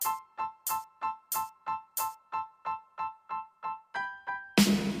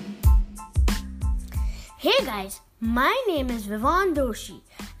Hey guys, my name is Vivan Doshi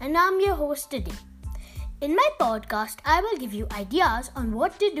and I'm your host today. In my podcast, I will give you ideas on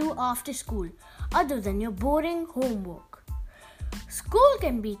what to do after school other than your boring homework. School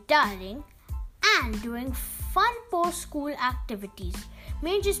can be tiring and doing fun post-school activities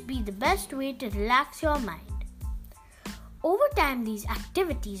may just be the best way to relax your mind. Over time, these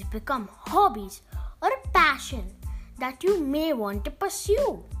activities become hobbies or a passion that you may want to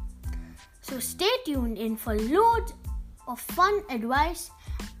pursue. So stay tuned in for loads of fun advice,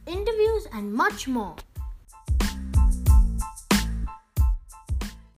 interviews and much more.